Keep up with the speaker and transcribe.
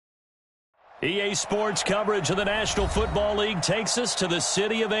EA Sports coverage of the National Football League takes us to the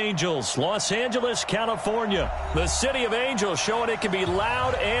City of Angels, Los Angeles, California. The City of Angels showing it can be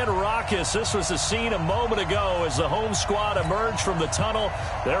loud and raucous. This was the scene a moment ago as the home squad emerged from the tunnel.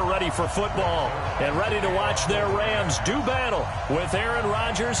 They're ready for football and ready to watch their Rams do battle with Aaron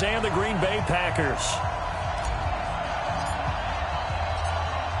Rodgers and the Green Bay Packers.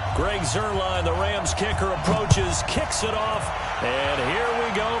 Greg Zuerlein, the Rams kicker, approaches, kicks it off, and here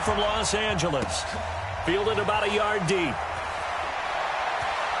we go from Los Angeles. Fielded about a yard deep.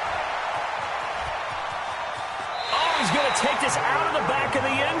 Oh, he's going to take this out of the back of the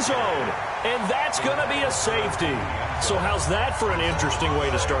end zone, and that's going to be a safety. So how's that for an interesting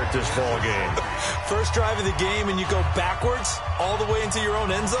way to start this ball game? First drive of the game, and you go backwards all the way into your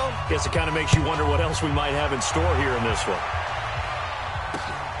own end zone? Guess it kind of makes you wonder what else we might have in store here in this one.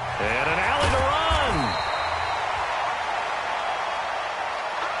 And an alley to run.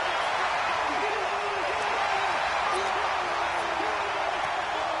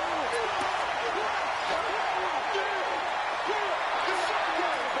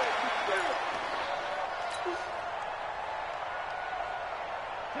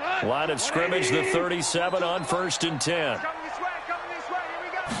 Line of scrimmage, the 37 on 1st and 10.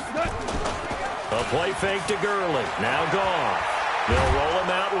 A play fake to Gurley. Now gone. They'll roll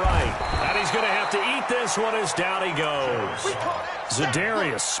him out right. And he's going to have to eat this one as down he goes.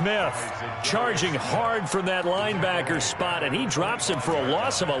 Zadarius Smith charging hard from that linebacker spot, and he drops it for a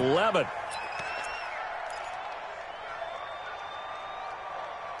loss of 11.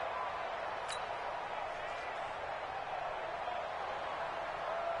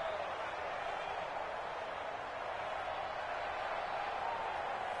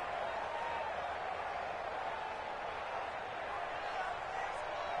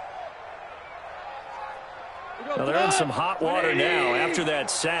 Now they're in some hot water now after that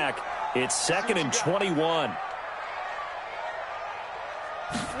sack. It's 2nd and 21.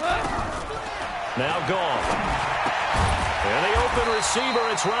 Now gone. And the open receiver,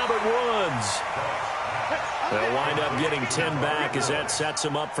 it's Robert Woods. They'll wind up getting 10 back as that sets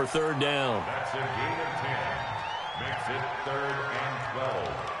them up for 3rd down. That's a gain of 10. Makes it 3rd and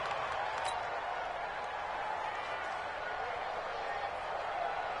 12.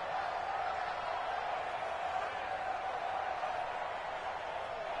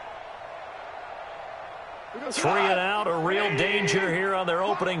 Three and out, a real danger here on their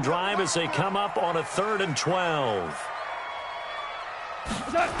opening drive as they come up on a 3rd and 12.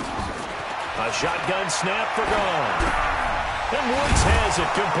 A shotgun snap for gone. And Woods has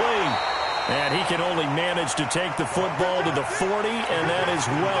it complete. And he can only manage to take the football to the 40, and that is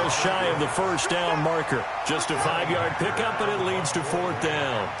well shy of the 1st down marker. Just a 5-yard pickup, and it leads to 4th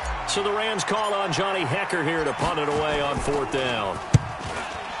down. So the Rams call on Johnny Hecker here to punt it away on 4th down.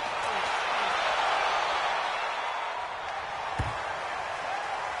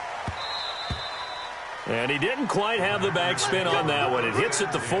 And he didn't quite have the backspin on that one. It hits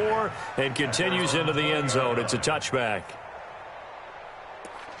at the 4 and continues into the end zone. It's a touchback.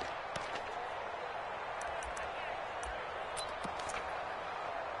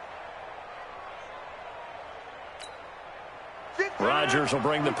 Rodgers will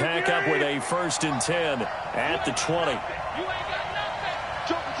bring the pack up with a 1st and 10 at the 20.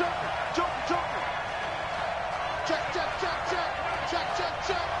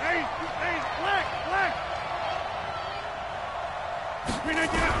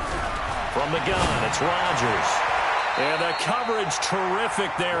 From the gun, it's Rodgers. And the coverage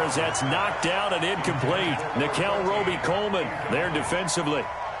terrific there as that's knocked down and incomplete. Nikel Roby-Coleman there defensively.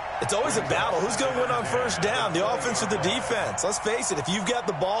 It's always a battle. Who's going to win on 1st down, the offense or the defense? Let's face it, if you've got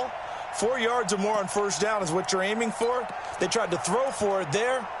the ball, 4 yards or more on 1st down is what you're aiming for. They tried to throw for it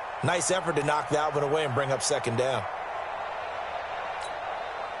there. Nice effort to knock that one away and bring up 2nd down.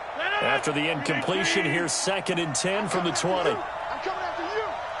 After the incompletion, here's 2nd and 10 from the 20.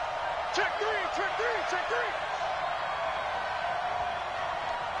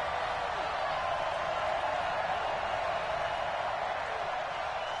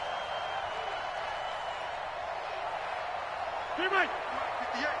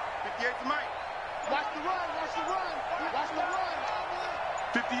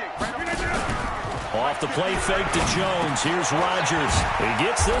 Off the play fake to Jones. Here's Rodgers. He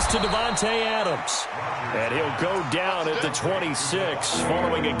gets this to Devontae Adams. And he'll go down at the 26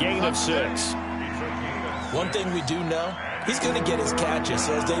 following a gain of 6. One thing we do know, he's going to get his catches.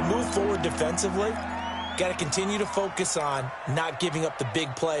 So as they move forward defensively, got to continue to focus on not giving up the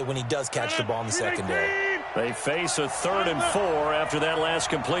big play when he does catch the ball in the secondary. They face a 3rd and 4 after that last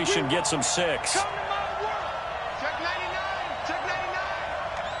completion gets them 6.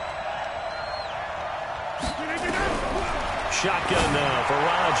 Shotgun now for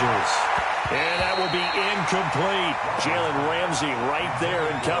Rodgers. And that will be incomplete. Jalen Ramsey right there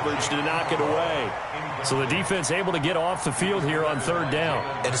in coverage to knock it away. So the defense able to get off the field here on third down.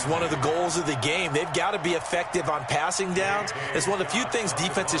 And it's one of the goals of the game. They've got to be effective on passing downs. It's one of the few things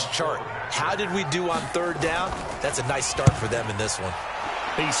defenses chart. How did we do on third down? That's a nice start for them in this one.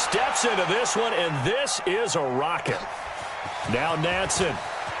 He steps into this one, and this is a rocket. Now Natson.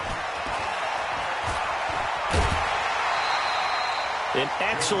 An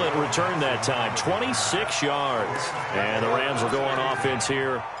excellent return that time, 26 yards. And the Rams will go on offense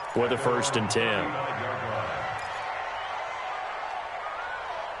here with a 1st and 10.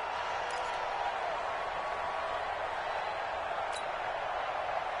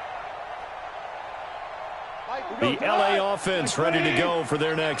 The LA offense ready to go for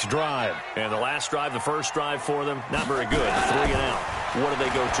their next drive. And the last drive, the first drive for them, not very good. 3 and out. What do they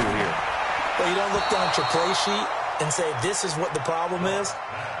go to here? Well, you don't look down at your play sheet and say, this is what the problem is.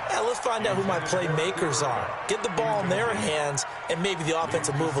 Let's find out who my playmakers are. Get the ball in their hands, and maybe the offense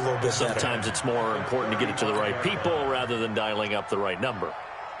will move a little bit better. Sometimes it's more important to get it to the right people rather than dialing up the right number.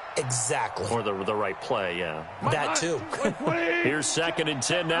 Exactly. Or the right play, yeah. That too. Here's 2nd and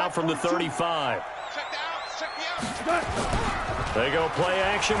 10 now from the 35. They go play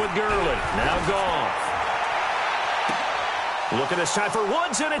action with Gurley. Now Goff. Look at this time for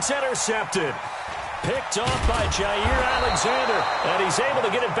Woods, and it's intercepted. Picked off by Jair Alexander. And he's able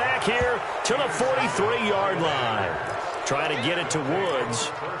to get it back here to the 43-yard line. Trying to get it to Woods.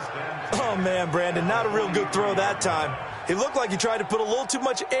 Oh, man, Brandon, not a real good throw that time. He looked like he tried to put a little too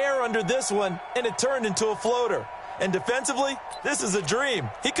much air under this one, and it turned into a floater. And defensively, this is a dream.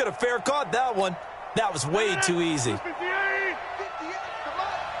 He could have fair caught that one. That was way too easy.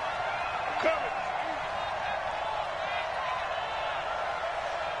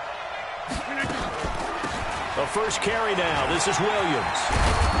 The first carry now. This is Williams.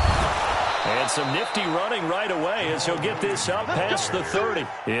 And some nifty running right away as he'll get this up past the 30.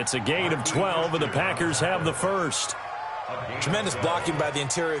 It's a gain of 12, and the Packers have the first. Tremendous blocking by the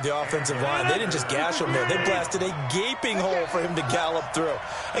interior of the offensive line. They didn't just gash him there. They blasted a gaping hole for him to gallop through.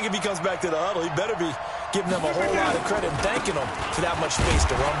 I think if he comes back to the huddle, he better be giving them a whole lot of credit and thanking them for that much space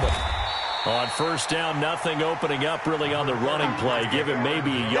to run with. On first down, nothing opening up really on the running play. Give him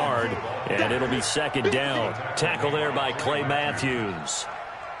maybe a yard, and it'll be 2nd down. Tackle there by Clay Matthews.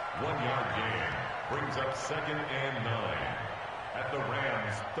 1-yard gain brings up 2nd and 9 at the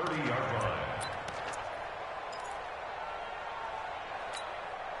Rams' 30-yard line.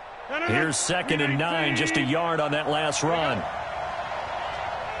 Here's 2nd and 9, just a yard on that last run.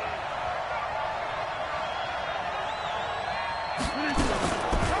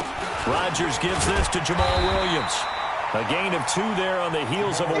 Rodgers gives this to Jamal Williams. A gain of 2 there on the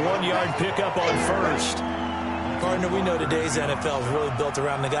heels of a 1-yard pickup on first. Partner, we know today's NFL is really built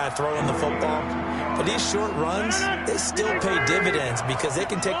around the guy throwing the football. But these short runs, they still pay dividends because they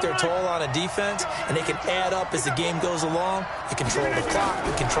can take their toll on a defense, and they can add up as the game goes along. They control the clock,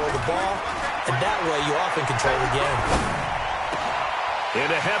 they control the ball, and that way you often control the game.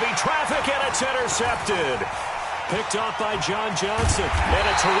 Into heavy traffic, and it's intercepted. Picked off by John Johnson. And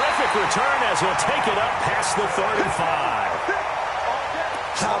a terrific return as he'll take it up past the 35.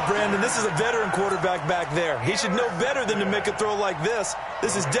 Brandon, this is a veteran quarterback back there. He should know better than to make a throw like this.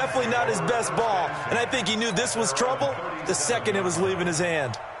 This is definitely not his best ball, and I think he knew this was trouble the second it was leaving his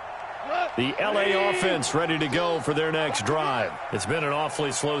hand. The LA offense ready to go for their next drive. It's been an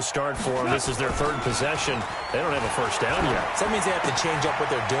awfully slow start for them. This is their 3rd possession. They don't have a first down yet. So that means they have to change up what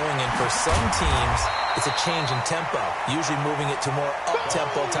they're doing, and for some teams, it's a change in tempo, usually moving it to more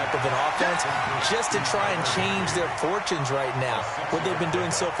up-tempo type of an offense just to try and change their fortunes right now. What they've been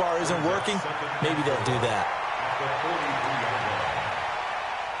doing so far isn't working. Maybe they'll do that.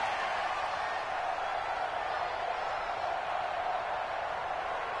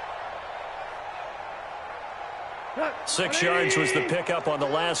 6 yards was the pickup on the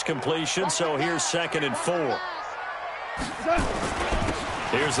last completion, so here's 2nd and 4.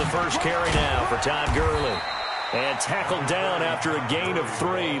 Here's the first carry now for Todd Gurley. And tackled down after a gain of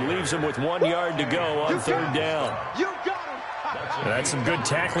 3. Leaves him with 1 yard to go on 3rd down. That's some good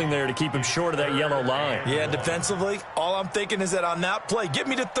tackling there to keep him short of that yellow line. Yeah, defensively, all I'm thinking is that on that play, get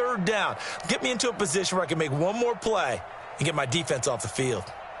me to 3rd down. Get me into a position where I can make one more play and get my defense off the field.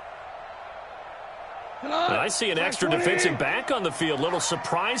 And I see an extra defensive back on the field. Little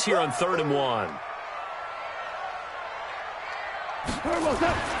surprise here on 3rd and 1.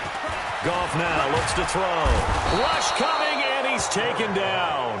 Goff now looks to throw. Rush coming, and he's taken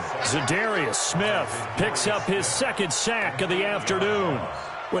down. Zadarius Smith picks up his 2nd sack of the afternoon.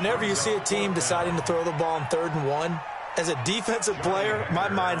 Whenever you see a team deciding to throw the ball on 3rd and 1, as a defensive player, my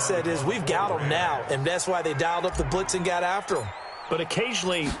mindset is we've got them now, and that's why they dialed up the blitz and got after them. But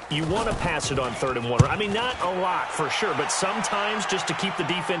occasionally, you want to pass it on 3rd and 1. I mean, not a lot for sure, but sometimes just to keep the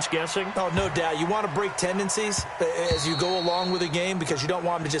defense guessing. Oh, no doubt. You want to break tendencies as you go along with the game because you don't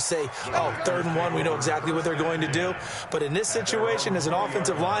want them to just say, oh, 3rd and 1, we know exactly what they're going to do. But in this situation, as an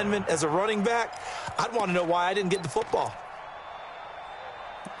offensive lineman, as a running back, I'd want to know why I didn't get the football.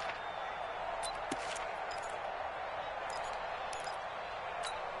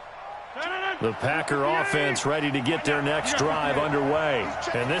 The Packer offense ready to get their next drive underway.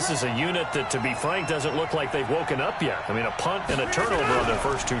 And this is a unit that, to be frank, doesn't look like they've woken up yet. I mean, a punt and a turnover on their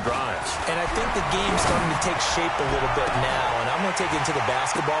first 2 drives. And I think the game's starting to take shape a little bit now. And I'm going to take it into the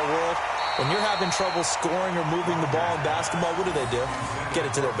basketball world. When you're having trouble scoring or moving the ball in basketball, what do? Get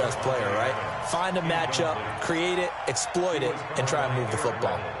it to their best player, right? Find a matchup, create it, exploit it, and try and move the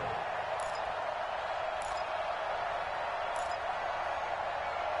football.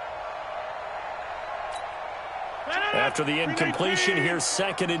 After the incompletion, here's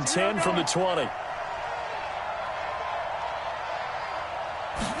 2nd and 10 from the 20.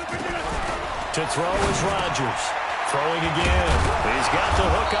 To throw is Rodgers. Throwing again. He's got the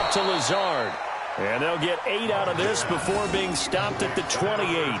hook up to Lazard. And they'll get 8 out of this before being stopped at the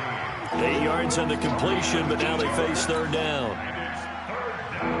 28. 8 yards on the completion, but now they face 3rd down.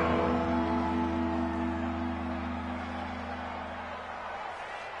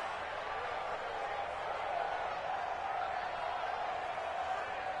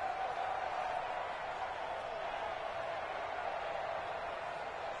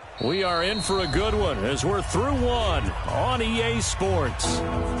 We are in for a good one as we're through 1 on EA Sports.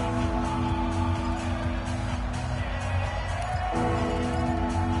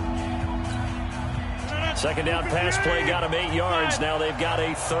 Second down pass play got them 8 yards. Now they've got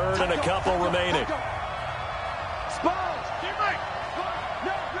a 3rd and a couple remaining.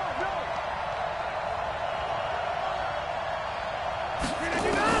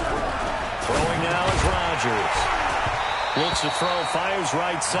 Throwing now is Rodgers. Looks to throw, fires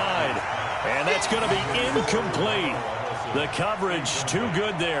right side. And that's going to be incomplete. The coverage too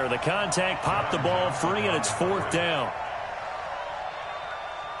good there. The contact popped the ball free, and it's 4th down.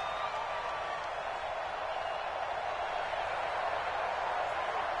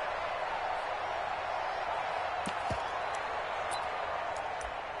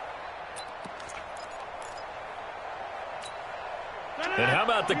 And how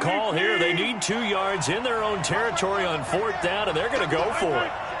about the call here? They need 2 yards in their own territory on 4th down, and they're going to go for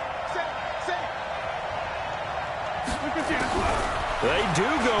it. They do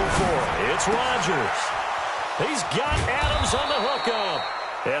go for it. It's Rodgers. He's got Adams on the hookup.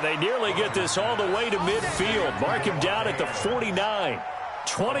 And they nearly get this all the way to midfield. Mark him down at the 49.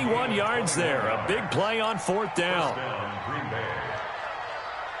 21 yards there. A big play on 4th down.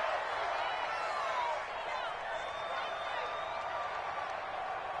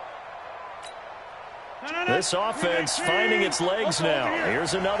 This offense finding its legs now.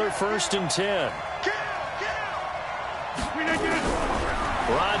 Here's another 1st and 10.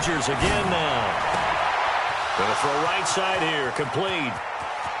 Rodgers again now. Going to throw right side here. Complete.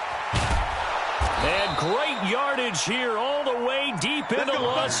 And great yardage here all the way deep into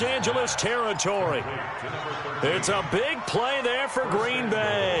Los Angeles territory. It's a big play there for Green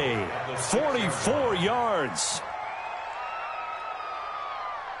Bay. 44 yards.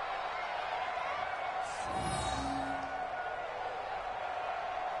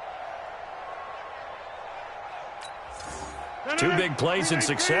 Two big plays in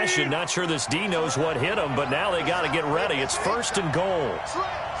succession. Not sure this D knows what hit him, but now they got to get ready. It's 1st and goal.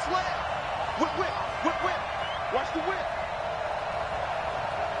 Whip. Watch the whip.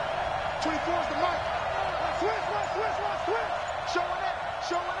 24 is the mic. Switch. Showing it.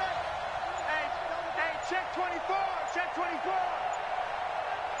 Hey, check 24.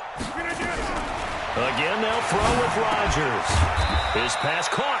 Again, they'll throw with Rodgers. His pass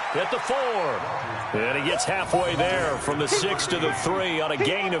caught at the 4. And he gets halfway there from the 6 to the 3 on a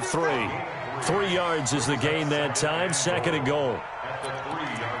gain of 3. 3 yards is the gain that time. 2nd and goal. At the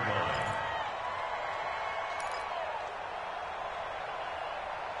 3-yard line.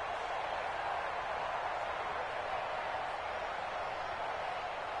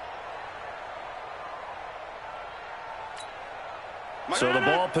 So the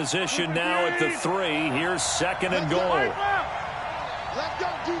ball position now at the 3. Here's 2nd and goal. Let go,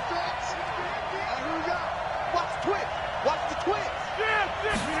 defense. Here we go. Watch the twist.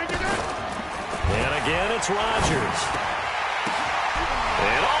 And again, it's Rodgers.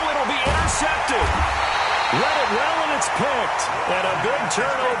 And it'll be intercepted. Read it well, and it's picked. And a big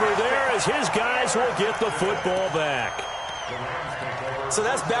turnover there as his guys will get the football back. So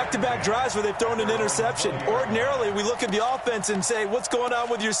that's back-to-back drives where they've thrown an interception. Ordinarily, we look at the offense and say, what's going on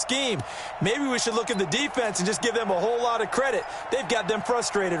with your scheme? Maybe we should look at the defense and just give them a whole lot of credit. They've got them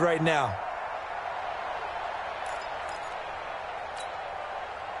frustrated right now.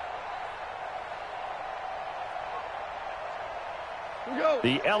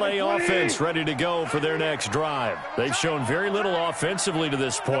 The LA offense ready to go for their next drive. They've shown very little offensively to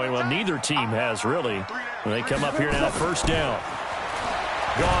this point. Well, neither team has really. When they come up here now, first down.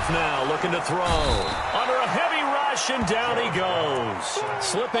 Goff now looking to throw. Under a heavy rush, and down he goes.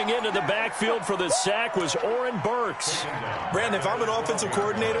 Slipping into the backfield for the sack was Oren Burks. Brandon, if I'm an offensive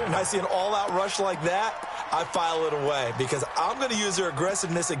coordinator and I see an all-out rush like that, I file it away because I'm going to use their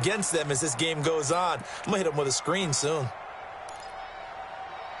aggressiveness against them as this game goes on. I'm going to hit them with a screen soon.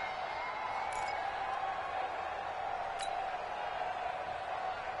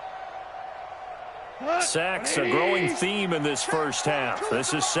 Sacks, a growing theme in this first half.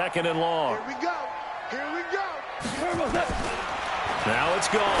 This is second and long. Here we go. Here we go. Now it's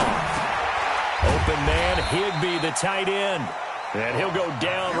gone. Open man, Higbee, the tight end. And he'll go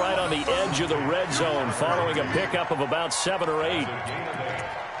down right on the edge of the red zone following a pickup of about 7 or 8.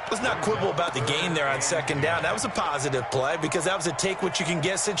 Let's not quibble about the gain there on second down. That was a positive play because that was a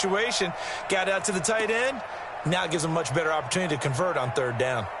take-what-you-can-get situation. Got out to the tight end. Now it gives them a much better opportunity to convert on third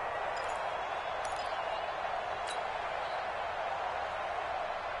down.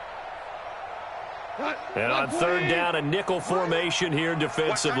 And on third down, a nickel formation here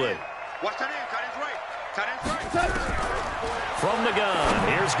defensively. Watch that in. Tight end's right. From the gun,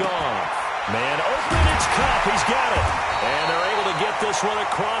 here's Goff. Man open, it's Cup. He's got it. And they're able to get this one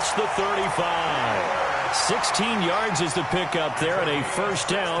across the 35. 16 yards is the pickup there, and a first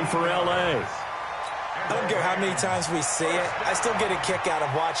down for L.A. I don't care how many times we see it. I still get a kick out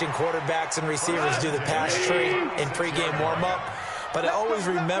of watching quarterbacks and receivers do the pass tree in pregame warm-up. But I always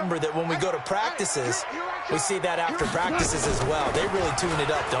remember that when we go to practices, we see that after practices as well. They really tune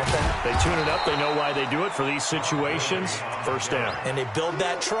it up, don't they? They tune it up. They know why they do it for these situations. First down. And they build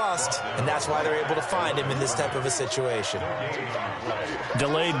that trust, and that's why they're able to find him in this type of a situation.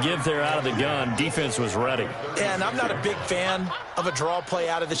 Delayed give there out of the gun. Defense was ready. And I'm not a big fan of a draw play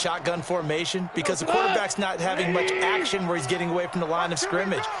out of the shotgun formation because the quarterback's not having much action where he's getting away from the line of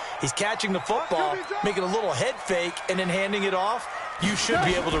scrimmage. He's catching the football, making a little head fake, and then handing it off. You should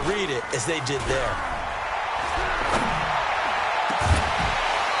be able to read it as they did there.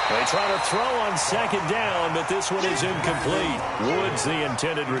 They try to throw on second down, but this one is incomplete. Woods the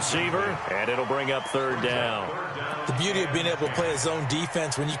intended receiver, and it'll bring up third down. The beauty of being able to play a zone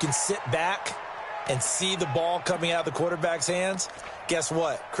defense when you can sit back and see the ball coming out of the quarterback's hands, guess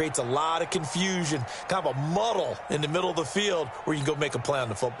what? Creates a lot of confusion, kind of a muddle in the middle of the field where you can go make a play on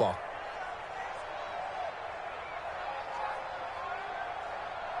the football.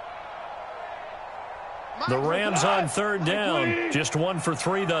 The Rams on third down. Just 1 for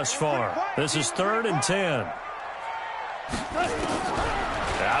 3 thus far. This is 3rd and 10.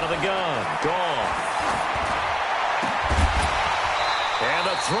 Out of the gun. Gone. And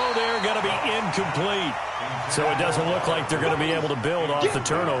the throw there going to be incomplete. So it doesn't look like they're going to be able to build off the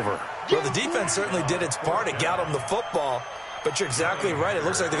turnover. Well, the defense certainly did its part. It got them the football. But you're exactly right. It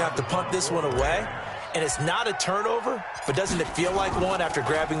looks like they're going to have to punt this one away. And it's not a turnover, but doesn't it feel like one after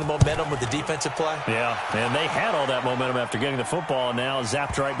grabbing the momentum with the defensive play? Yeah, and they had all that momentum after getting the football, and now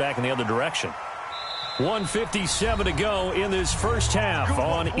zapped right back in the other direction. 1:57 to go in this first half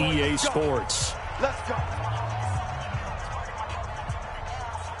on EA Sports. Let's go.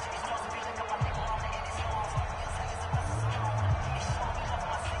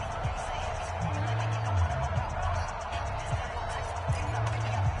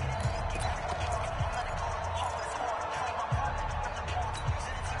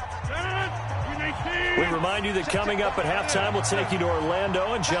 We remind you that coming up at halftime, we'll take you to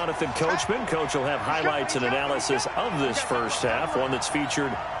Orlando and Jonathan Coachman. Coach will have highlights and analysis of this first half, one that's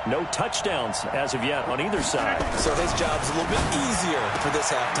featured no touchdowns as of yet on either side. So his job's a little bit easier for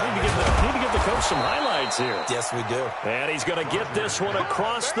this halftime. Need to give the coach some highlights here. Yes, we do. And he's going to get this one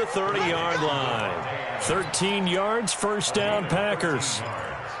across the 30-yard line. 13 yards, first down, Packers.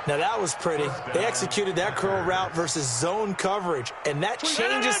 Now, that was pretty. They executed that curl route versus zone coverage, and that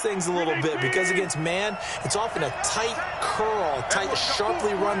changes things a little bit because against man, it's often a tight curl, tight,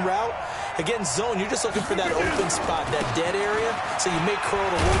 sharply run route. Against zone, you're just looking for that open spot, that dead area, so you may curl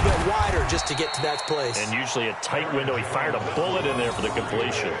it a little bit wider just to get to that place. And usually a tight window. He fired a bullet in there for the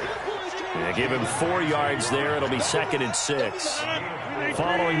completion. Yeah, give him 4 yards there. It'll be 2nd and 6.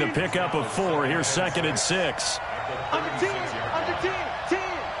 Following the pickup of 4, here's 2nd and 6. Under 10, under 10, 10.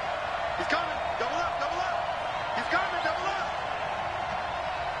 He's coming, double up, double up. He's coming, double up.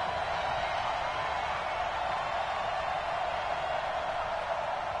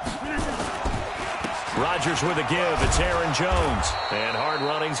 Rodgers with a give. It's Aaron Jones. And hard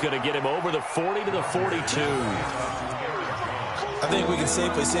running's going to get him over the 40 to the 42. I think we can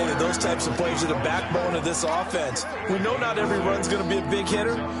safely say that those types of plays are the backbone of this offense. We know not every run's going to be a big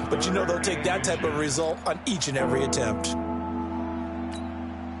hitter, but you know they'll take that type of result on each and every attempt.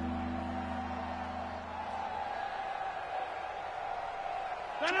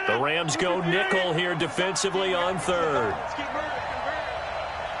 The Rams go nickel here defensively on 3rd.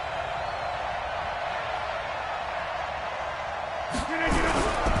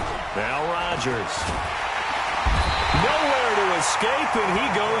 Now Rodgers. Nowhere to escape, and he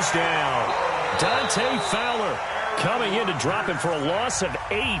goes down. Dante Fowler coming in to drop it for a loss of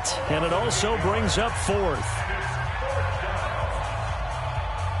 8, and it also brings up 4th.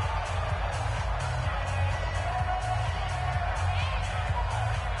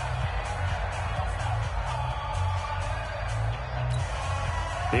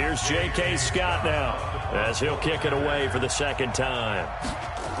 Here's J.K. Scott now, as he'll kick it away for the 2nd time.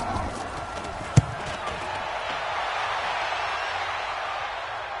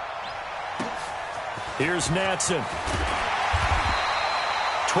 Here's Natson.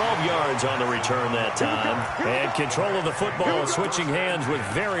 12 yards on the return that time. And control of the football switching hands with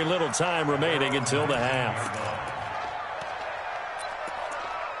very little time remaining until the half.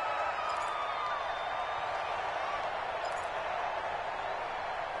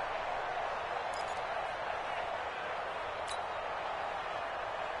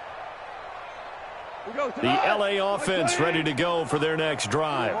 The L.A. offense ready to go for their next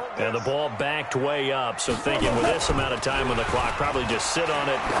drive. And the ball backed way up. So thinking with this amount of time on the clock, probably just sit on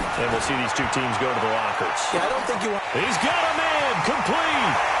it, and we'll see these two teams go to the lockers. Yeah, I don't think you want... He's got a man.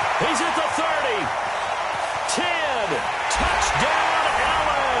 Complete. He's at the 30. 10. Touchdown,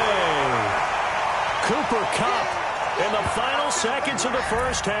 L.A. Cooper Kupp in the final seconds of the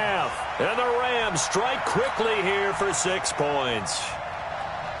first half. And the Rams strike quickly here for 6 points.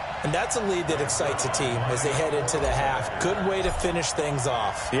 And that's a lead that excites a team as they head into the half. Good way to finish things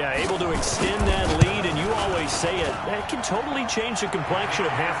off. Yeah, able to extend that lead, and you always say it, that can totally change the complexion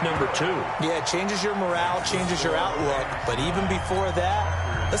of half number 2. Yeah, it changes your morale, changes your outlook. But even before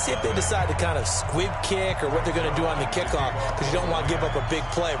that, let's see if they decide to kind of squib kick or what they're going to do on the kickoff, because you don't want to give up a big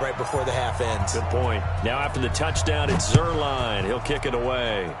play right before the half ends. Good point. Now after the touchdown, it's Zerline. He'll kick it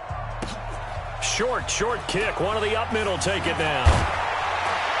away. Short kick. One of the up middle take it now.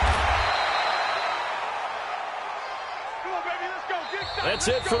 That's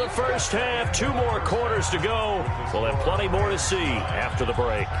it for the first half. 2 more quarters to go. We'll have plenty more to see after the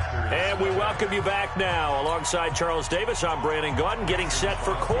break. And we welcome you back now. Alongside Charles Davis, I'm Brandon Gaudin, getting set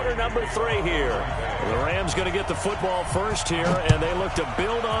for quarter number 3 here. The Rams going to get the football first here, and they look to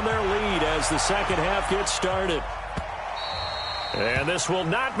build on their lead as the second half gets started. And this will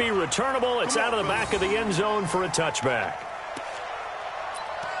not be returnable. It's out of the back of the end zone for a touchback.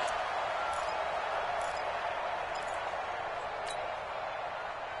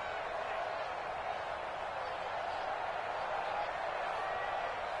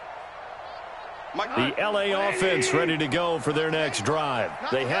 The L.A. offense ready to go for their next drive.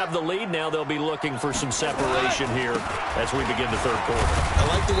 They have the lead. Now they'll be looking for some separation here as we begin the third quarter. I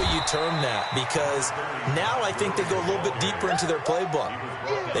like the way you term that, because now I think they go a little bit deeper into their playbook.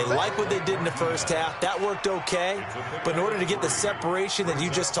 They like what they did in the first half. That worked okay. But in order to get the separation that you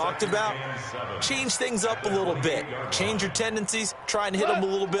just talked about, change things up a little bit. Change your tendencies. Try and hit them a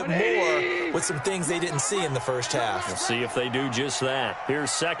little bit more with some things they didn't see in the first half. We'll see if they do just that. Here's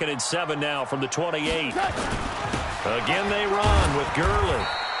 2nd and 7 now from the 28. Again they run with Gurley.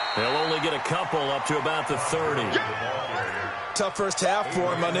 They'll only get a couple up to about the 30. Tough first half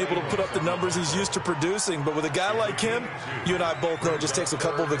for him, unable to put up the numbers he's used to producing. But with a guy like him, you and I both know it just takes a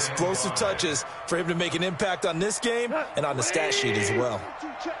couple of explosive touches for him to make an impact on this game and on the stat sheet as well.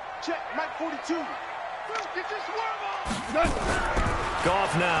 Check, Mike 42.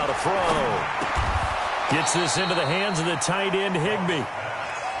 Goff now to throw. Gets this into the hands of the tight end, Higbee.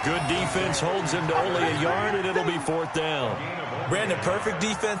 Good defense holds him to only a yard, and it'll be 4th down. Brandon, perfect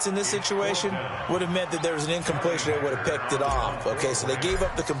defense in this situation would have meant that there was an incompletion. They would have picked it off. Okay, so they gave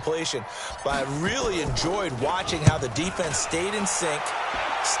up the completion. But I really enjoyed watching how the defense stayed in sync,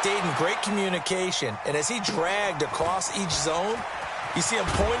 stayed in great communication, and as he dragged across each zone, You see him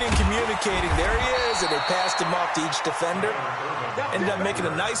pointing, communicating. There he is, and they passed him off to each defender. Ended up making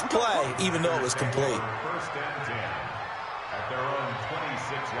a nice play, even though it was complete. First and 10 at their own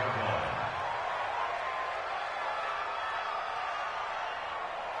 26-yard line.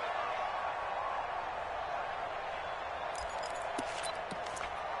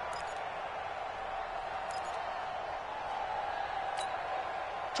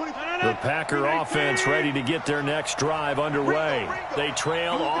 The Packer offense ready to get their next drive underway. They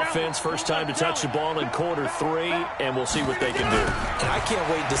trail offense first time to touch the ball in quarter 3, and we'll see what they can do. And I can't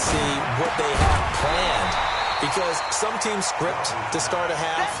wait to see what they have planned, because some teams script to start a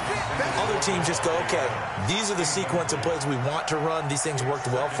half. Other teams just go, okay, these are the sequence of plays we want to run. These things worked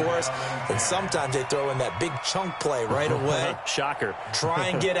well for us. And sometimes they throw in that big chunk play right away. Shocker. Try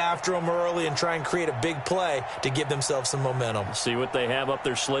and get after them early and try and create a big play to give themselves some momentum. See what they have up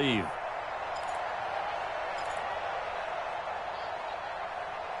their sleeve.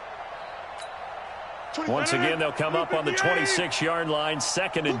 Once again, they'll come up on the 26-yard line,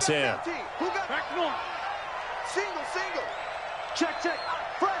 2nd and 10. Who got back north? Single, single. Check.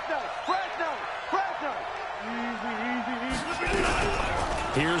 Fresno. Easy.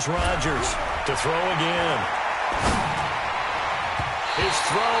 Here's Rodgers to throw again. His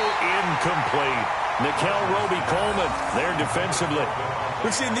throw incomplete. Nikel Roby-Coleman there defensively.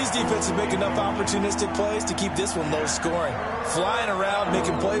 We've seen these defenses make enough opportunistic plays to keep this one low scoring. Flying around,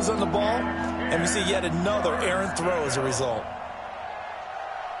 making plays on the ball, and we see yet another errant throw as a result.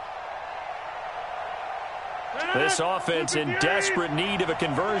 This offense in desperate need of a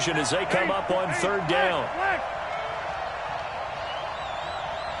conversion as they come up on 3rd down.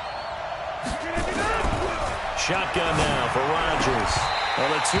 Shotgun now for Rodgers.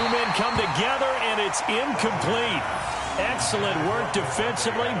 Well, the two men come together, and it's incomplete. Excellent work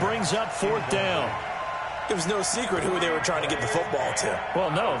defensively, brings up 4th down. It was no secret who they were trying to get the football to. Well,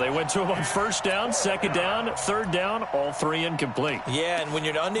 no, they went to him on 1st down, 2nd down, 3rd down, all 3 incomplete. Yeah, and when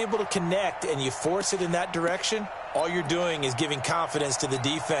you're unable to connect and you force it in that direction, all you're doing is giving confidence to the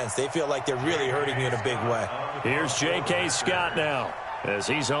defense. They feel like they're really hurting you in a big way. Here's J.K. Scott now as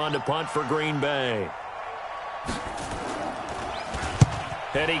he's on to punt for Green Bay.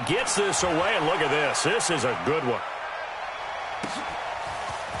 And he gets this away, and look at this. This is a good one.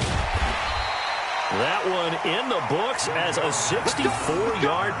 That one in the books as a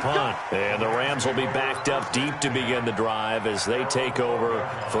 64-yard punt. And the Rams will be backed up deep to begin the drive as they take over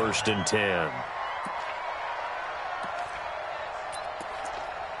 1st and 10.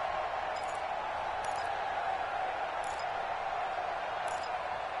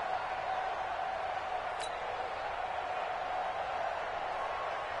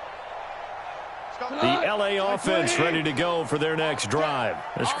 The L.A. offense ready to go for their next drive.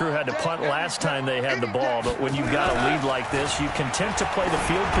 This crew had to punt last time they had the ball, but when you've got a lead like this, you content to play the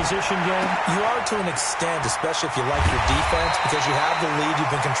field position game? You are to an extent, especially if you like your defense, because you have the lead,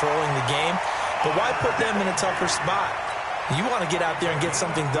 you've been controlling the game. But why put them in a tougher spot? You want to get out there and get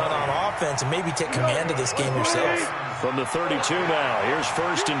something done on offense and maybe take command of this game yourself. From the 32 now, here's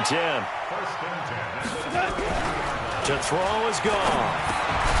 1st and 10. To throw is gone.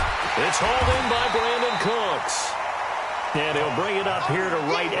 It's hauled in by Brandon Cooks. And he'll bring it up here to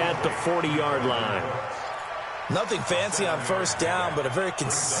right at the 40-yard line. Nothing fancy on 1st down, but a very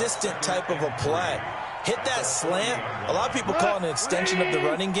consistent type of a play. Hit that slant. A lot of people call it an extension of the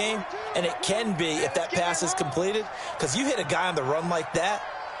running game, and it can be if that pass is completed, because you hit a guy on the run like that,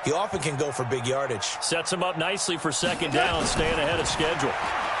 he often can go for big yardage. Sets him up nicely for 2nd down, staying ahead of schedule.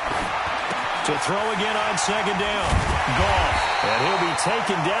 To throw again on 2nd down. Goff. And he'll be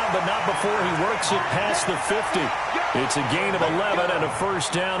taken down, but not before he works it past the 50. It's a gain of 11 and a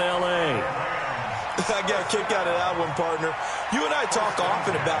 1st down L.A. I got a kick out of that one, partner. You and I talk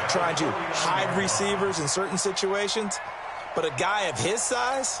often about trying to hide receivers in certain situations, but a guy of his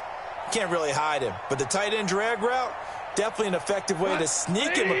size can't really hide him. But the tight end drag route, definitely an effective way to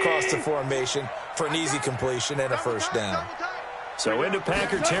sneak him across the formation for an easy completion and a 1st down. So into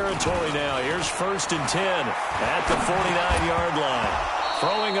Packer territory now. Here's 1st and 10 at the 49-yard line.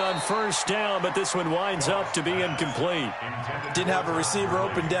 Throwing on 1st down, but this one winds up to be incomplete. Didn't have a receiver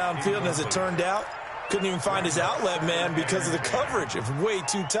open downfield, and as it turned out, couldn't even find his outlet man because of the coverage. It was way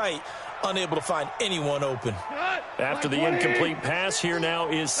too tight, unable to find anyone open. After the incomplete pass, here now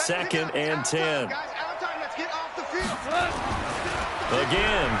is 2nd and 10.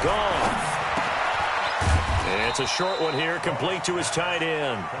 Again, Goff. It's a short one here, complete to his tight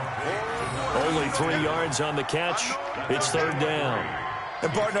end. Only 3 yards on the catch. It's 3rd down.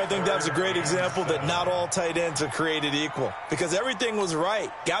 And, partner, I think that was a great example that not all tight ends are created equal, because everything was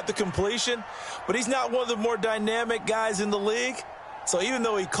right. Got the completion, but he's not one of the more dynamic guys in the league. So even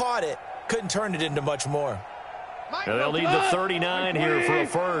though he caught it, couldn't turn it into much more. And they'll need the 39 here for a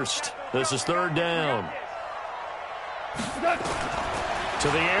first. This is third down. To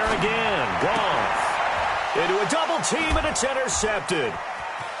the air again. Goff. Into a double team, and it's intercepted.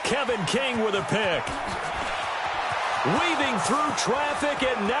 Kevin King with a pick. Weaving through traffic,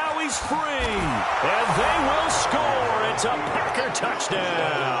 and now he's free. And they will score. It's a Packer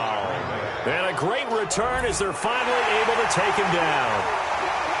touchdown. And a great return as they're finally able to take him down.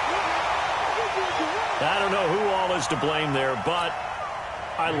 I don't know who all is to blame there, but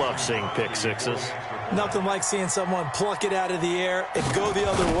I love seeing pick sixes. Nothing like seeing someone pluck it out of the air and go the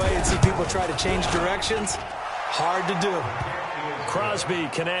other way and see people try to change directions. Hard to do. Crosby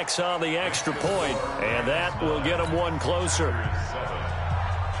connects on the extra point, and that will get him one closer.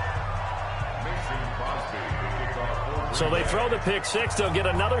 So they throw the pick six. They'll get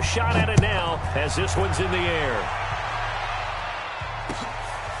another shot at it now as this one's in the air.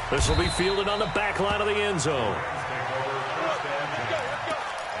 This will be fielded on the back line of the end zone.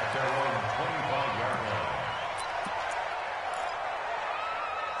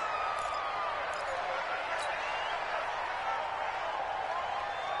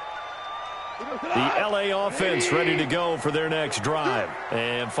 The LA offense ready to go for their next drive.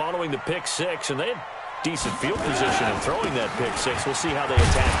 And following the pick six, and they had decent field position in throwing that pick six. We'll see how they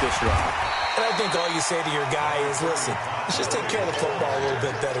attack this drive. And I think all you say to your guy is, listen, let's just take care of the football a little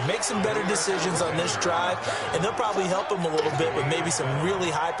bit better. Make some better decisions on this drive, and they'll probably help him a little bit with maybe some really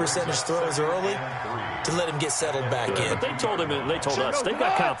high percentage throws early to let him get settled back in. But they told us they've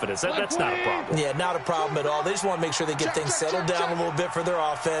got confidence. That's not a problem. Yeah, not a problem at all. They just want to make sure they get things settled down a little bit for their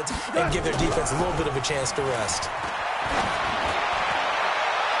offense and give their defense a little bit of a chance to rest.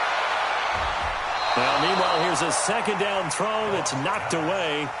 Well, meanwhile, here's a second down throw that's knocked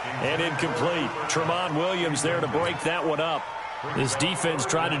away and incomplete. Tremont Williams there to break that one up. This defense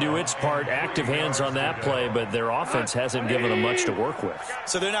tried to do its part, active hands on that play, but their offense hasn't given them much to work with.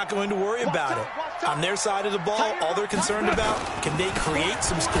 So they're not going to worry about it. On their side of the ball, all they're concerned about, can they create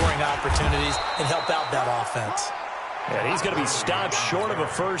some scoring opportunities and help out that offense? And he's going to be stopped short of a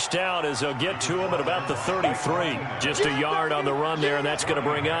first down as they'll get to him at about the 33. Just a yard on the run there, and that's going to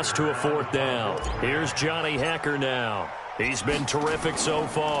bring us to a fourth down. Here's Johnny Hekker now. He's been terrific so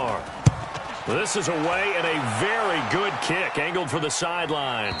far. This is away and a very good kick, angled for the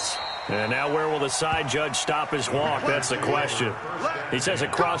sidelines. And now where will the side judge stop his walk? That's the question. He says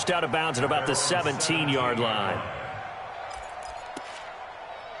it crossed out of bounds at about the 17-yard line.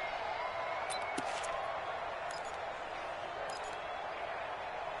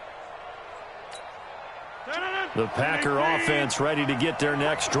 The Packer offense ready to get their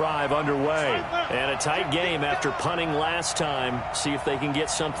next drive underway. And a tight game after punting last time. See if they can get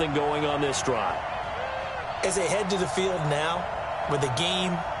something going on this drive. As they head to the field now, with the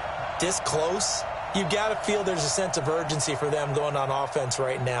game this close, you've got to feel there's a sense of urgency for them going on offense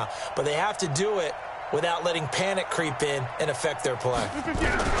right now. But they have to do it without letting panic creep in and affect their play.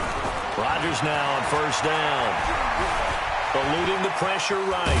 Rodgers now on first down. Eluding the pressure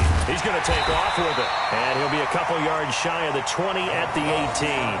right. He's going to take off with it. And he'll be a couple yards shy of the 20 at the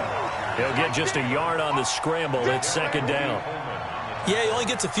 18. He'll get just a yard on the scramble. It's second down. Yeah, he only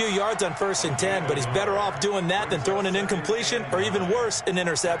gets a few yards on 1st and 10, but he's better off doing that than throwing an incompletion or even worse, an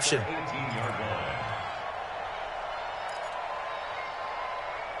interception.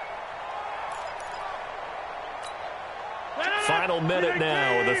 Final minute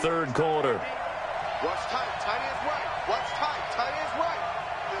now of the third quarter. Watch tight, tight ends right. Watch tight, tight ends right.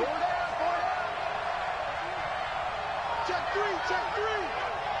 4 down, 4 down. Check three.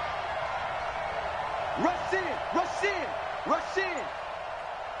 Rush in, rush in, rush in.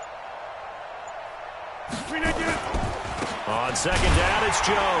 On second down, it's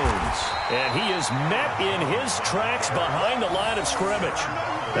Jones. And he is met in his tracks behind the line of scrimmage.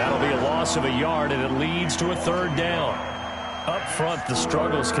 That'll be a loss of a yard, and it leads to a third down. Up front, the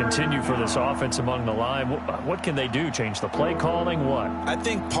struggles continue for this offense among the line. What can they do? Change the play calling? What? I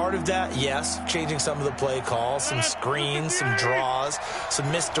think part of that, yes, changing some of the play calls, some screens, some draws,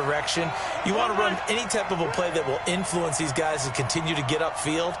 some misdirection. You want to run any type of a play that will influence these guys to continue to get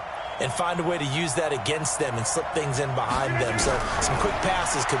upfield and find a way to use that against them and slip things in behind them. So some quick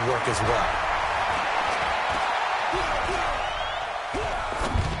passes could work as well.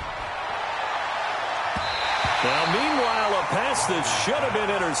 Now, meanwhile, a pass that should have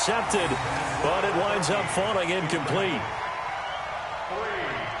been intercepted, but it winds up falling incomplete.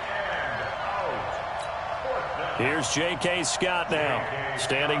 Here's J.K. Scott now,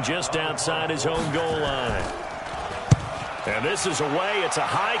 standing just outside his own goal line. And this is away. It's a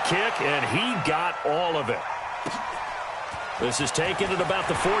high kick, and he got all of it. This is taken at about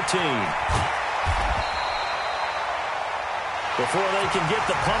the 14. Before they can get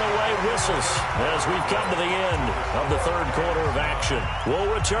the punt away, whistles as we've come to the end of the third quarter of action.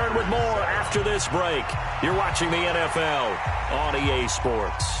 We'll return with more after this break. You're watching the NFL on EA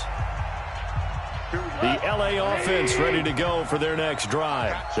Sports. The LA offense ready to go for their next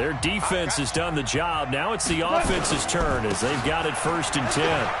drive. Their defense has done the job. Now it's the offense's turn as they've got it 1st and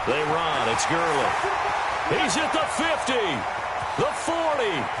 10. They run. It's Gurley. He's at the 50, the 40,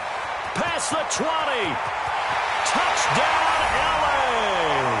 past the 20. Touchdown, LA!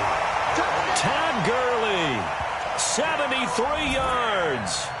 Todd Gurley, 73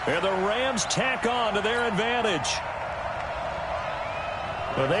 yards. And the Rams tack on to their advantage.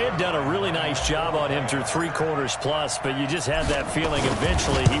 Well, they had done a really nice job on him through 3 quarters plus, but you just had that feeling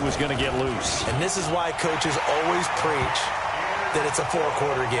eventually he was going to get loose. And this is why coaches always preach that it's a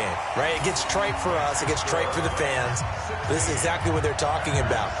 4-quarter game, right? It gets trite for us. It gets trite for the fans. This is exactly what they're talking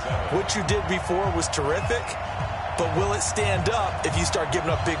about. What you did before was terrific, but will it stand up if you start giving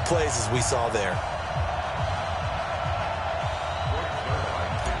up big plays as we saw there?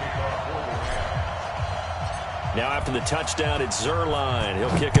 Now after the touchdown, it's Zerline.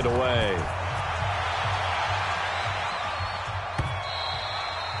 He'll kick it away.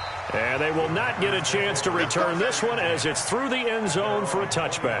 And they will not get a chance to return this one as it's through the end zone for a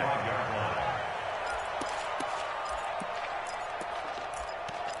touchback.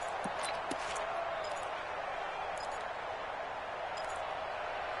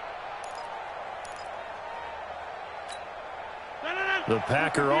 The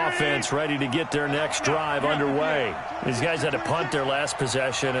Packer offense ready to get their next drive underway. These guys had to punt their last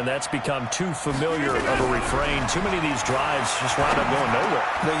possession, and that's become too familiar of a refrain. Too many of these drives just wound up going nowhere.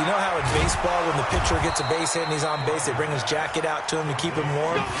 Well, you know how in baseball, when the pitcher gets a base hit and he's on base, they bring his jacket out to him to keep him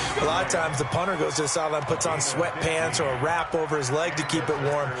warm? A lot of times the punter goes to the sideline, puts on sweatpants or a wrap over his leg to keep it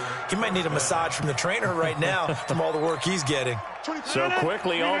warm. He might need a massage from the trainer right now from all the work he's getting. So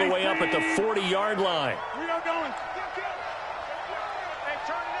quickly all the way up at the 40-yard line. We are going.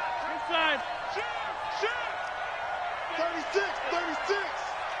 Inside. 36, 36.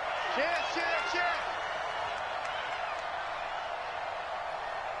 Check.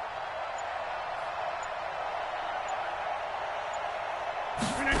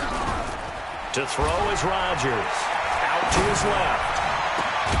 To throw is Rodgers. Out to his left.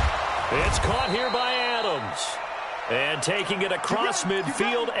 It's caught here by Adams. And taking it across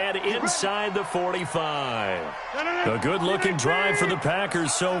midfield and inside the 45. A good-looking drive for the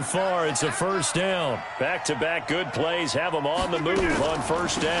Packers so far. It's a first down. Back-to-back good plays have them on the move on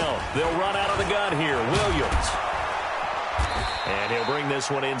first down. They'll run out of the gun here. Williams. And he'll bring this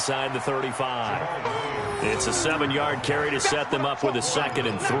one inside the 35. It's a 7-yard carry to set them up with a 2nd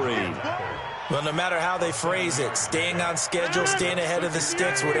and 3. Well, no matter how they phrase it, staying on schedule, staying ahead of the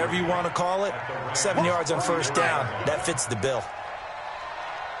sticks, whatever you want to call it, 7 yards on first down, that fits the bill.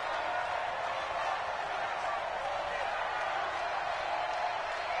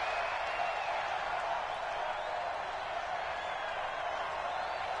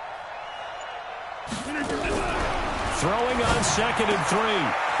 Throwing on 2nd and 3.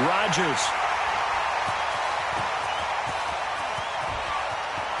 Rodgers.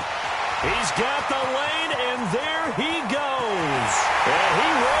 He's got the lane, and there he goes. And he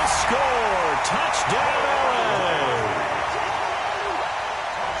will score. Touchdown, LA.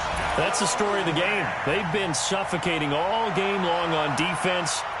 That's the story of the game. They've been suffocating all game long on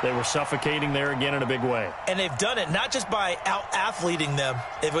defense. They were suffocating there again in a big way. And they've done it not just by out-athleting them,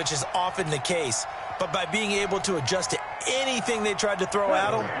 which is often the case, but by being able to adjust to anything they tried to throw at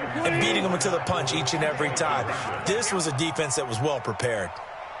them and beating them to the punch each and every time. This was a defense that was well prepared.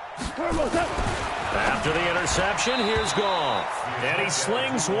 After the interception, here's Goff. And he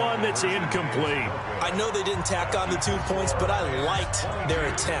slings one that's incomplete. I know they didn't tack on the 2 points, but I liked their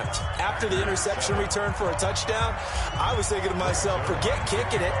attempt. After the interception return for a touchdown, I was thinking to myself, forget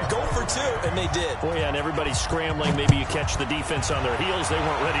kicking it, go for 2, and they did. Oh, yeah, and everybody's scrambling. Maybe you catch the defense on their heels. They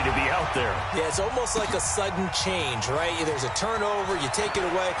weren't ready to be out there. Yeah, it's almost like a sudden change, right? There's a turnover, you take it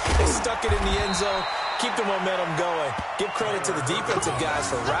away, they stuck it in the end zone. Keep the momentum going. Give credit to the defensive guys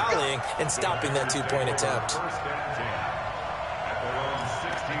for rallying and stopping that 2-point attempt.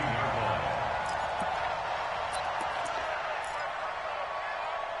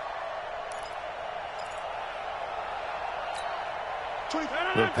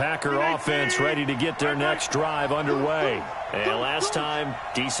 The Packer offense ready to get their next drive underway. And last time,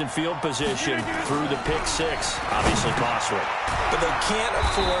 decent field position through the pick six. Obviously costly. But they can't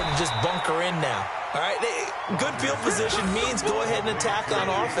afford to just bunker in now. All right, good field position means go ahead and attack on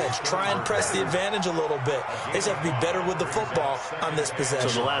offense. Try and press the advantage a little bit. They just have to be better with the football on this possession.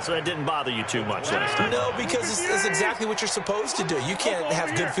 So the last one didn't bother you too much last time? No, because it's exactly what you're supposed to do. You can't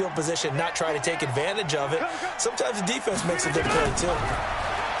have good field position and not try to take advantage of it. Sometimes the defense makes a good play, too.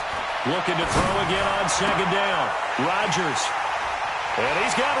 Looking to throw again on second down. Rodgers. And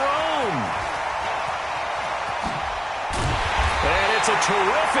he's got room. And it's a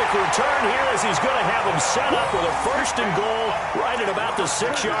terrific return here as he's going to have him set up with a 1st and goal right at about the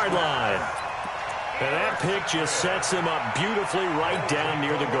 6-yard line. And that pick just sets him up beautifully right down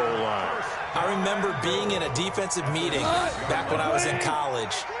near the goal line. I remember being in a defensive meeting back when I was in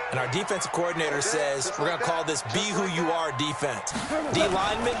college, and our defensive coordinator says, we're going to call this be who you are defense. D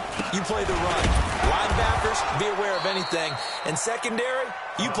linemen, you play the run. Linebackers, be aware of anything. And secondary,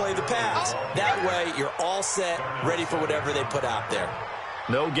 you play the pass. That way, you're all set, ready for whatever they put out there.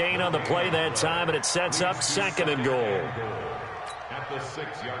 No gain on the play that time, and it sets up 2nd and goal. At the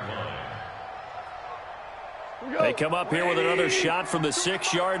 6-yard line. They come up here with another shot from the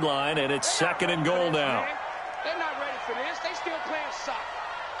 6-yard line, and it's 2nd and goal now. They're not ready for this. They still playing soccer.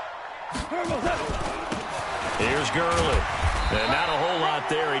 Here's Gurley. And not a whole lot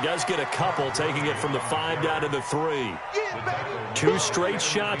there. He does get a couple, taking it from the 5 down to the 3. 2 straight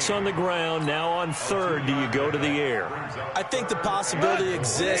shots on the ground. Now on 3rd, do you go to the air? I think the possibility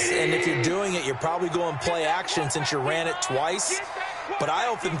exists, and if you're doing it, you're probably going play action since you ran it twice. But I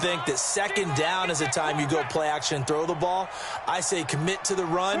often think that 2nd down is the time you go play action and throw the ball. I say commit to the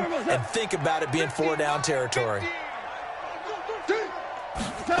run and think about it being 4-down territory.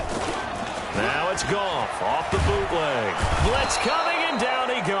 Now it's Goff off the bootleg. Blitz coming, and down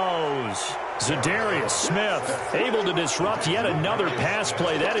he goes. Zadarius Smith able to disrupt yet another pass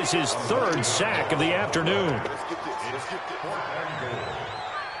play. That is his 3rd sack of the afternoon.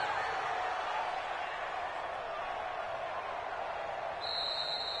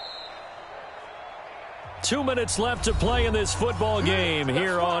 2 minutes left to play in this football game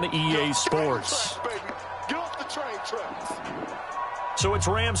here on EA Sports. So it's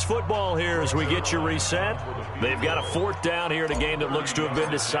Rams football here as we get you reset. They've got a 4th down here in a game that looks to have been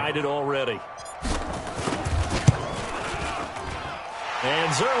decided already.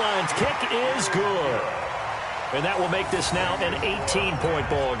 And Zerline's kick is good. And that will make this now an 18-point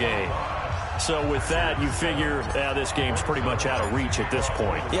ball game. So with that, you figure this game's pretty much out of reach at this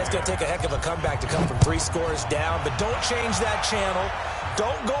point. Yeah, it's going to take a heck of a comeback to come from 3 scores down, but don't change that channel.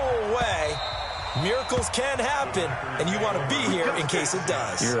 Don't go away. Miracles can happen, and you want to be here in case it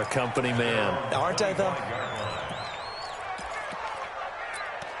does. You're a company man. Aren't I, though?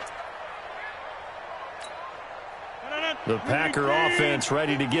 The Packer offense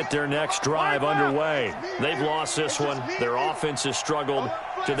ready to get their next drive underway. They've lost this one. Their offense has struggled.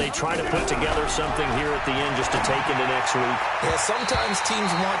 Do they try to put together something here at the end just to take into next week? Yeah, sometimes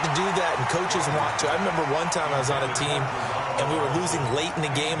teams want to do that, and coaches want to. I remember one time I was on a team, and we were losing late in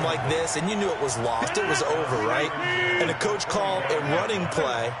the game like this, and you knew it was lost. It was over, right? And the coach called a running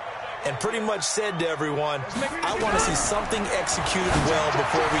play and pretty much said to everyone, I want to see something executed well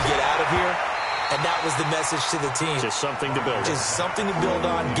before we get out of here. And that was the message to the team. Just something to build on. Just something to build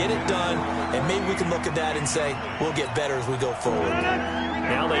on, get it done, and maybe we can look at that and say, we'll get better as we go forward.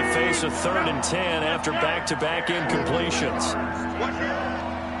 Now they face a 3rd and 10 after back-to-back incompletions.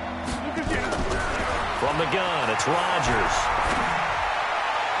 From the gun, it's Rodgers.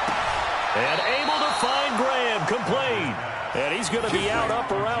 And able to find Graham, complete. And he's going to be out up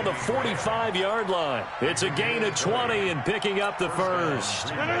around the 45-yard line. It's a gain of 20 and picking up the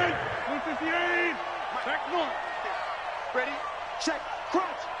 1st. Ready, check,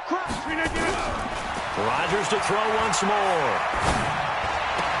 crouch. Rodgers to throw once more.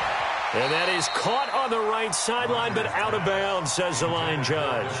 And that is caught on the right sideline, but out of bounds, says the line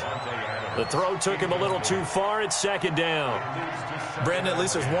judge. The throw took him a little too far. It's 2nd down. Brandon, at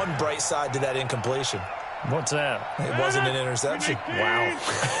least there's one bright side to that incompletion. What's that? It wasn't an interception. Wow.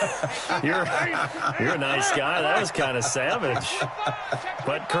 You're a nice guy. That was kind of savage.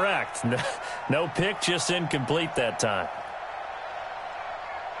 But correct. No pick, just incomplete that time.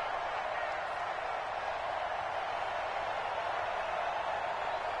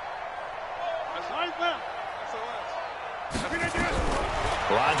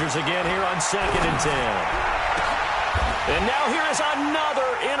 Rodgers again here on 2nd and 10. And now here is another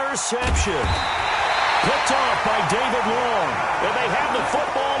interception. Picked off by David Long. And they have the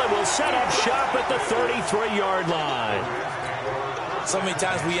football and will set up shop at the 33-yard line. So many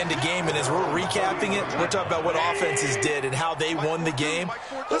times we end a game, and as we're recapping it, we're talking about what offenses did and how they won the game.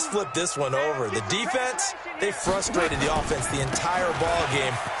 Let's flip this one over. The defense, they frustrated the offense the entire ball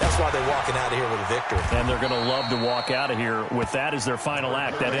game. That's why they're walking out of here with a victory. And they're going to love to walk out of here with that as their final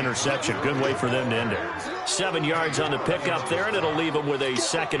act, that interception. Good way for them to end it. 7 yards on the pickup there, and it'll leave them with a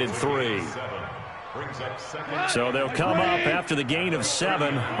 2nd and 3. So they'll come up after the gain of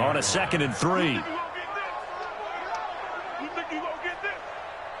 7 on a 2nd and 3.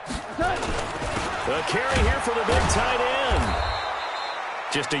 The carry here for the big tight end.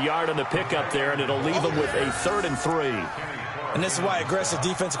 Just a yard on the pickup there, and it'll leave them with a 3rd and 3. And this is why aggressive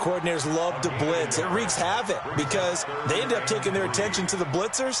defensive coordinators love to blitz. It wreaks havoc because they end up taking their attention to the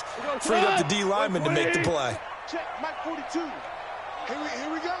blitzers, freed up the D lineman to make the play. Check, Mike 42. Here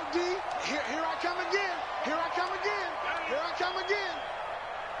we go, D. Here I come again. Here I come again. Here I come again.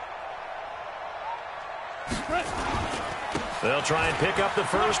 They'll try and pick up the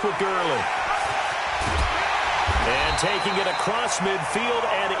first with Gurley. And taking it across midfield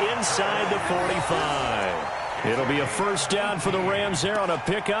and inside the 45. It'll be a first down for the Rams there on a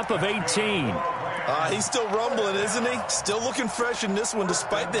pickup of 18. He's still rumbling, isn't he? Still looking fresh in this one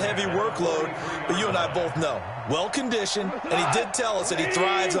despite the heavy workload. But you and I both know, well-conditioned, and he did tell us that he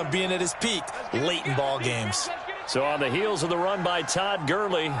thrives on being at his peak late in ball games. So on the heels of the run by Todd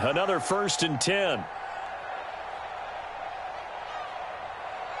Gurley, another 1st and 10.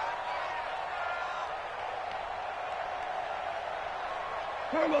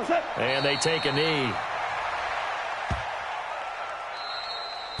 And they take a knee.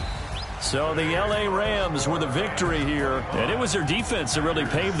 So the L.A. Rams with a victory here. And it was their defense that really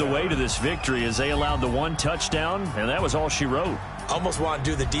paved the way to this victory as they allowed the 1 touchdown, and that was all she wrote. Almost want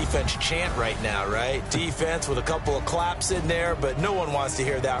to do the defense chant right now, right? Defense with a couple of claps in there, but no one wants to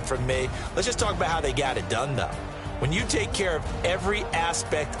hear that from me. Let's just talk about how they got it done, though. When you take care of every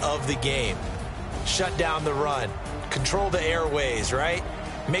aspect of the game, shut down the run, control the airways, right?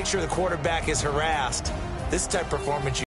 Make sure the quarterback is harassed. This type of performance